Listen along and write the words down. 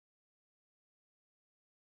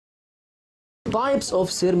types of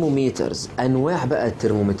thermometers. انواع بقى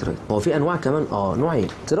الترمومترات. هو في انواع كمان نوعين.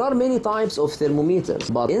 There are many types of thermometers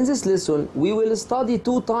but in this lesson we will study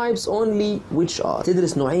two types only which are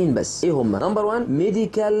تدرس نوعين بس. ايه هما؟ number 1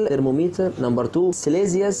 medical thermometer, number 2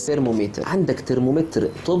 celsius thermometer. عندك ترمومتر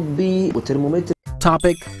طبي وترمومتر.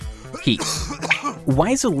 Topic: heat. Why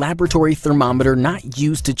is a laboratory thermometer not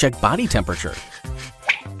used to check body temperature?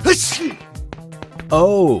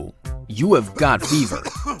 Oh, you have got fever.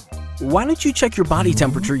 Why don't you check your body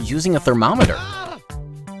temperature using a thermometer?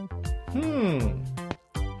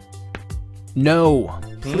 No,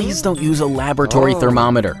 please don't use a laboratory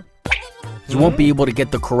thermometer. You won't be able to get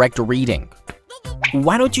the correct reading.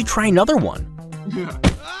 Why don't you try another one?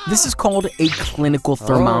 This is called a clinical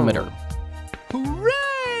thermometer.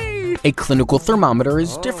 Hooray! A clinical thermometer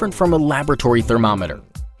is different from a laboratory thermometer.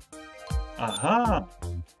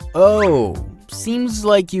 Oh, seems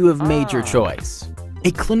like you have made your choice.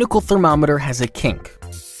 A clinical thermometer has a kink.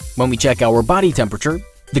 When we check our body temperature,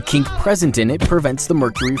 the kink present in it prevents the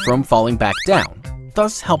mercury from falling back down,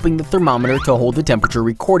 thus helping the thermometer to hold the temperature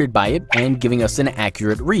recorded by it and giving us an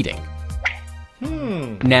accurate reading.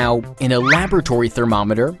 Now, in a laboratory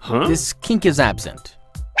thermometer, this kink is absent.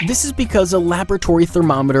 This is because a laboratory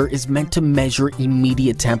thermometer is meant to measure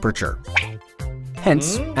immediate temperature. Hence,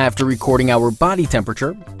 after recording our body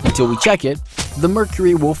temperature, until we check it, the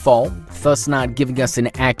mercury will fall, thus not giving us an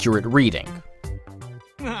accurate reading.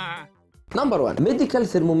 Number 1 medical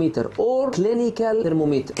thermometer or clinical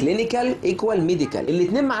thermometer. clinical equal medical.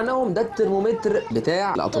 الاتنين معناهم ده الترمومتر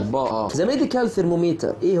بتاع الأطباء. The medical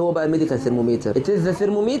thermometer. ايه هو بقى الميديكال thermometer؟ It is the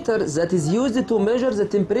thermometer that is used to measure the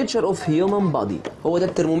temperature of human body. هو ده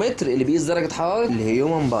الترمومتر اللي بيقيس درجة حرارة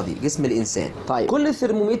الهيومن بادي، جسم الإنسان. طيب كل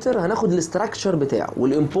ثرمومتر هناخد الاستراكشر بتاعه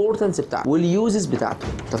والامبورتنس بتاعته واليوزز بتاعته.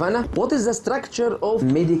 اتفقنا؟ What is the structure of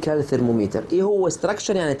medical thermometer؟ ايه هو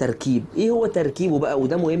structure يعني تركيب؟ ايه هو تركيبه بقى؟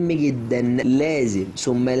 وده مهم جدا. لازم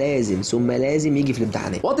ثم لازم ثم لازم يجي في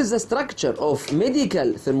الامتحانات. What is the structure of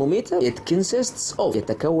medical thermometer? It consists of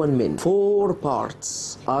يتكون من 4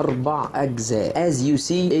 parts 4 أجزاء as you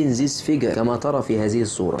see in this figure كما ترى في هذه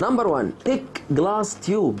الصورة. Number 1 thick glass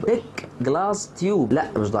tube. thick glass tube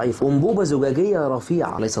لا مش ضعيفة. أنبوبة زجاجية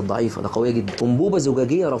رفيعة ليست ضعيفة، ده قوية جدا. أنبوبة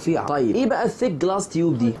زجاجية رفيعة. طيب إيه بقى thick glass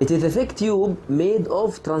tube دي؟ It is a thick tube made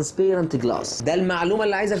of transparent glass. ده المعلومة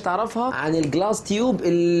اللي عايزك تعرفها عن الجلاس تيوب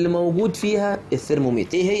اللي موجود فيها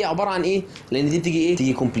الثرمومتر. ايه هي عباره عن ايه؟ لان دي بتيجي ايه؟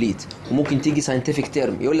 تيجي كومبليت وممكن تيجي ساينتفك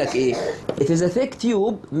تيرم يقول لك ايه؟ It is a thick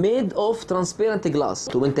tube made of transparent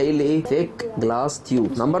glass. طب انت ايه اللي ايه؟ thick glass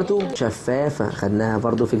tube. نمبر 2 شفافه، خدناها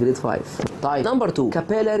برضو في جريد 5. طيب نمبر 2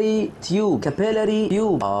 capillary tube. capillary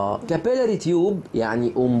tube capillary tube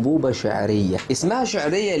يعني انبوبه شعريه. اسمها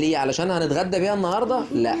شعريه ليه؟ علشان هنتغدى بيها النهارده؟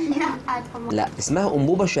 لا لا اسمها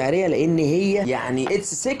انبوبه شعريه لان هي يعني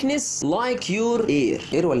its thickness like your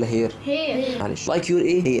hair ولا hair؟ معلش لايك يور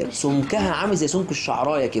ايه هير. سمكها عامل زي سمك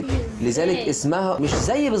الشعرايه كده، لذلك اسمها مش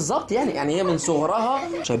زي بالظبط يعني هي من صغرها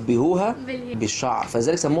شبهوها بالشعر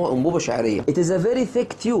فلذلك سموها انبوبه شعريه. It is a very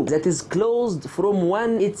thick tube that is closed from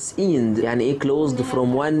one its end. يعني ايه closed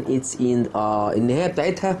from one its end؟ النهايه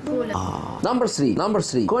بتاعتها نمبر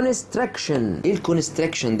 3 constriction. ايه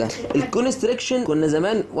الكونستريكشن ده؟ الكونستريكشن كنا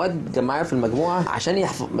زمان واد جماعه في المجموعه عشان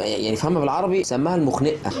يعني يفهمها بالعربي سماها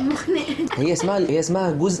المخنقه. هي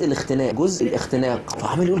اسمها جزء الاختناق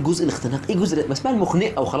فعمال يقول جزء الاختناق. ايه جزء ما اسمها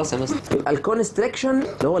المخنقه وخلاص يا مستر. الكونستريكشن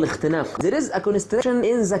اللي هو الاختناق. There is a constriction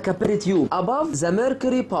in the capillary tube above the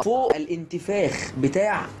mercury pump. فوق الانتفاخ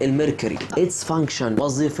بتاع الميركوري. Its function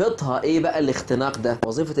وظيفتها ايه بقى الاختناق ده؟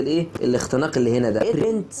 وظيفه الايه؟ الاختناق اللي هنا ده. It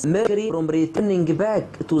prevents mercury from returning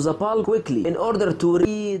back to the bulb quickly in order to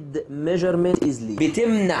read measurement easily.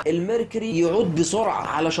 بتمنع الميركوري يعود بسرعه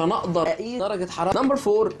علشان اقدر اقيس درجه حراره. نمبر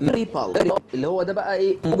 4 mercury pulp اللي هو ده بقى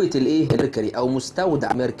ايه؟ انبوبه الايه؟ الميركوري او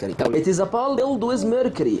مستودع ميركوري. It is a bulb filled with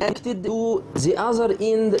mercury connected to the other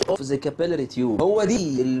end of the capillary tube. هو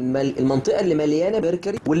دي المنطقه اللي مليانه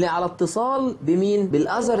ميركوري واللي على اتصال بمين؟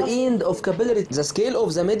 بالاذر end of capillary. The scale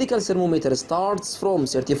of the medical thermometer starts from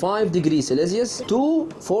 35 degrees Celsius to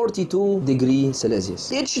 42 degrees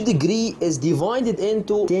Celsius. Each degree is divided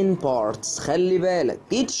into 10 parts. خلي بالك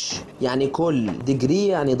each يعني كل، degree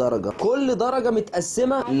يعني درجه، كل درجه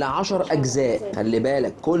متقسمه ل10 اجزاء. خلي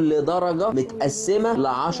بالك كل كل درجة متقسمة ل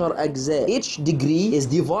 10 أجزاء. Each degree is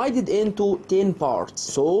divided into 10 parts.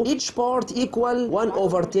 So each part equal 1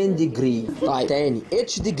 over 10 degree. طيب تاني.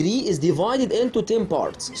 Each degree is divided into 10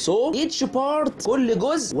 parts. So each part كل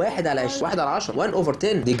جزء 1 على 20 1 على 10 1 over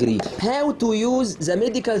 10 degree. How to use the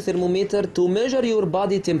medical thermometer to measure your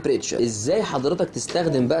body temperature. ازاي حضرتك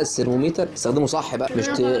تستخدم بقى الثرمومتر؟ تستخدمه صح بقى،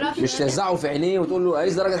 مش تلزعه في عينيه وتقول له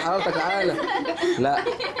قيس درجة حرارتك تعالى. لا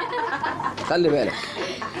خلي بالك،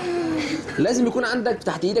 لازم يكون عندك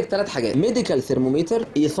تحت ايدك 3 حاجات: ميديكال ثرمومتر،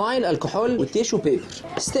 ايثايل الكحول، والتيشو بيبر.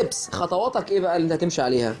 ستيبس، خطواتك ايه بقى اللي انت هتمشي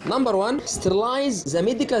عليها؟ نمبر 1 ستيرلايز ذا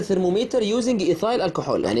ميديكال ثرمومتر يوزنج ايثايل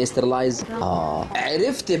الكحول. يعني ايه ستيرلايز؟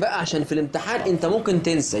 عرفت بقى، عشان في الامتحان انت ممكن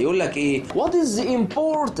تنسى. يقول لك ايه؟ وات از ذا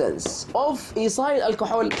امبورتنس اوف ايثايل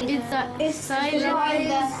الكحول؟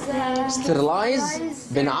 ستيرلايز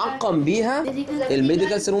بنعقم بيها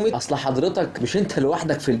الميديكال ثرمومتر. اصل حضرتك مش انت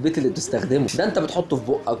لوحدك في البيت اللي بتستخدمه ده، انت بتحطه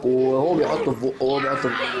في بقك وهو بيحطه في بقه وهو بيحطه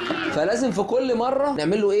في، فلازم في كل مره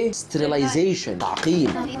نعمل له ايه؟ ستيرلايزيشن،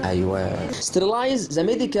 تعقيم. ايوه، ستيرلايز ذا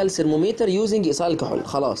ميديكال ثرمومتر يوزنج ايثايل الكحول.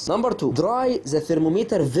 خلاص. نمبر 2 دراي ذا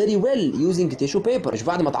ثرمومتر فيري ويل يوزنج تيشو بيبر. مش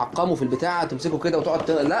بعد ما تعقمه في البتاع تمسكه كده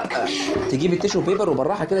وتقعد لا، تجيب التيشو بيبر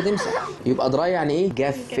وبالراحه كده تمسح. يبقى دراي يعني ايه؟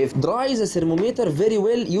 جفف. دراي ذا ثرمومتر فيري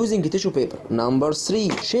ويل يوزنج تيشو بيبر. نمبر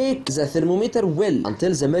 3 شيك ذا ثرمومتر ويل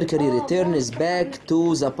until the mercury returns back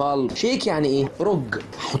to the bulb. شيك يعني ايه؟ رج.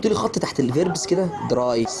 حط لي خط تحت الفيربس كده،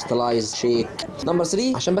 دراي، ستلايز، شيك. نمبر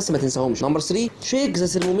 3 عشان بس ما تنساهمش. نمبر 3 shake the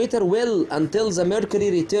thermometer well until the mercury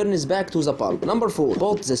returns back to the bulb. Number 4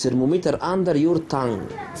 put the thermometer under your tongue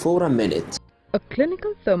for a minute. A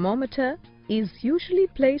clinical thermometer is usually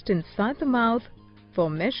placed inside the mouth for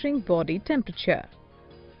measuring body temperature.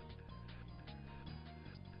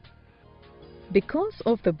 Because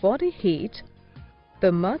of the body heat,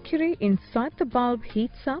 the mercury inside the bulb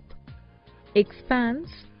heats up,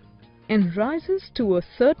 expands, and rises to a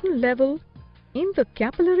certain level in the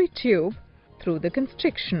capillary tube through the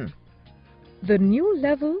constriction. The new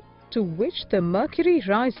level to which the mercury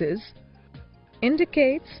rises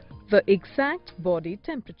indicates the exact body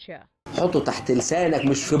temperature. حطه تحت لسانك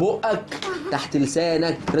مش في بقك، تحت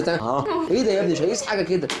لسانك. ايه ده يا ابني؟ مش هيقيس حاجه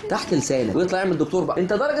كده، تحت لسانك. ويطلع يعمل الدكتور بقى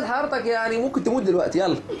انت درجه حرارتك يعني ممكن تموت دلوقتي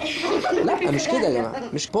يلا. لا مش كده يا جماعه،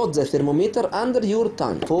 مش put the thermometer under your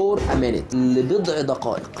tongue for a minute لبضع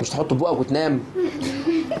دقائق. مش تحطه في بقك وتنام.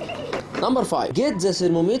 نمبر 5 get the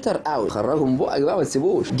thermometer out. خرجه من بقك بقى ما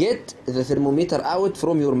تسيبوش. get the thermometer out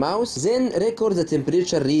from your mouth then record the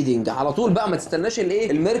temperature reading. على طول بقى، ما تستناش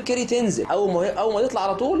الايه؟ الميركوري تنزل، اول ما يطلع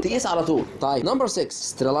على طول تقيس على طول. طيب نمبر 6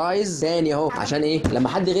 sterilize ثاني اهو، عشان ايه؟ لما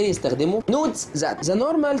حد غير يستخدمه. note that the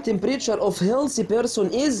normal temperature of healthy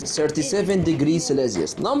person is 37 degrees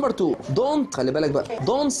Celsius. نمبر 2 don't، خلي بالك بقى،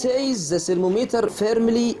 don't seize the thermometer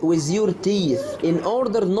firmly with your teeth in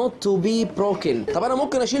order not to be broken. طب انا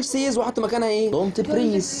ممكن اشيل سيز واحط مكانها ايه؟ دونت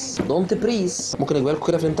بريس. ممكن اجيبها لكم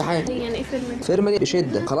كده في الامتحان. يعني ايه فيرملي؟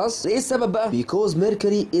 بشده. خلاص. ايه السبب بقى؟ because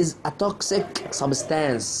mercury is a toxic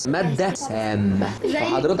substance. ماده سامه،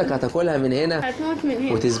 فحضرتك هتاكلها من هنا هتموت من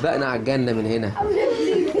هنا وتسبقنا على الجنه من هنا.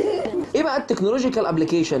 ايه بقى التكنولوجيكال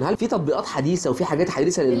ابلكيشن؟ هل في تطبيقات حديثه وفي حاجات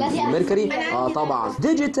حديثه للميركوري؟ طبعا.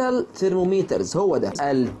 ديجيتال ثيرمومترز، هو ده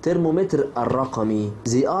الترمومتر الرقمي.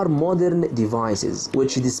 They are modern devices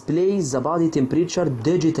which display the body temperature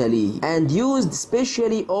digitally and used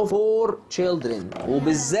specially for children.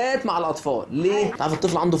 وبالذات مع الاطفال. ليه؟ تعرف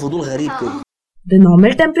الطفل عنده فضول غريب كده. The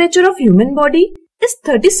normal temperature of human body is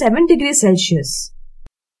 37 degrees Celsius.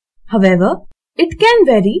 However, it can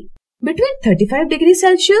vary between 35 degrees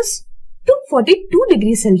Celsius to 42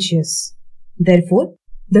 degrees Celsius. Therefore,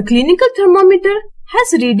 the clinical thermometer has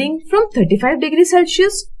reading from 35 degrees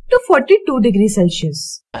Celsius to 42 degrees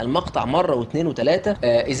Celsius. المقطع مرة واثنين وثلاثة.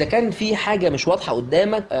 إذا كان في حاجة مش واضحة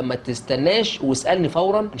قدامك ما تستناش واسألني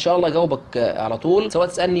فورا، إن شاء الله أجاوبك على طول، سواء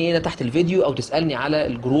تسألني هنا تحت الفيديو أو تسألني على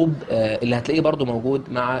الجروب اللي هتلاقيه برضو موجود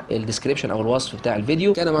مع الديسكريبشن أو الوصف بتاع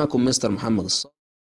الفيديو. كان معكم مستر محمد الصادق.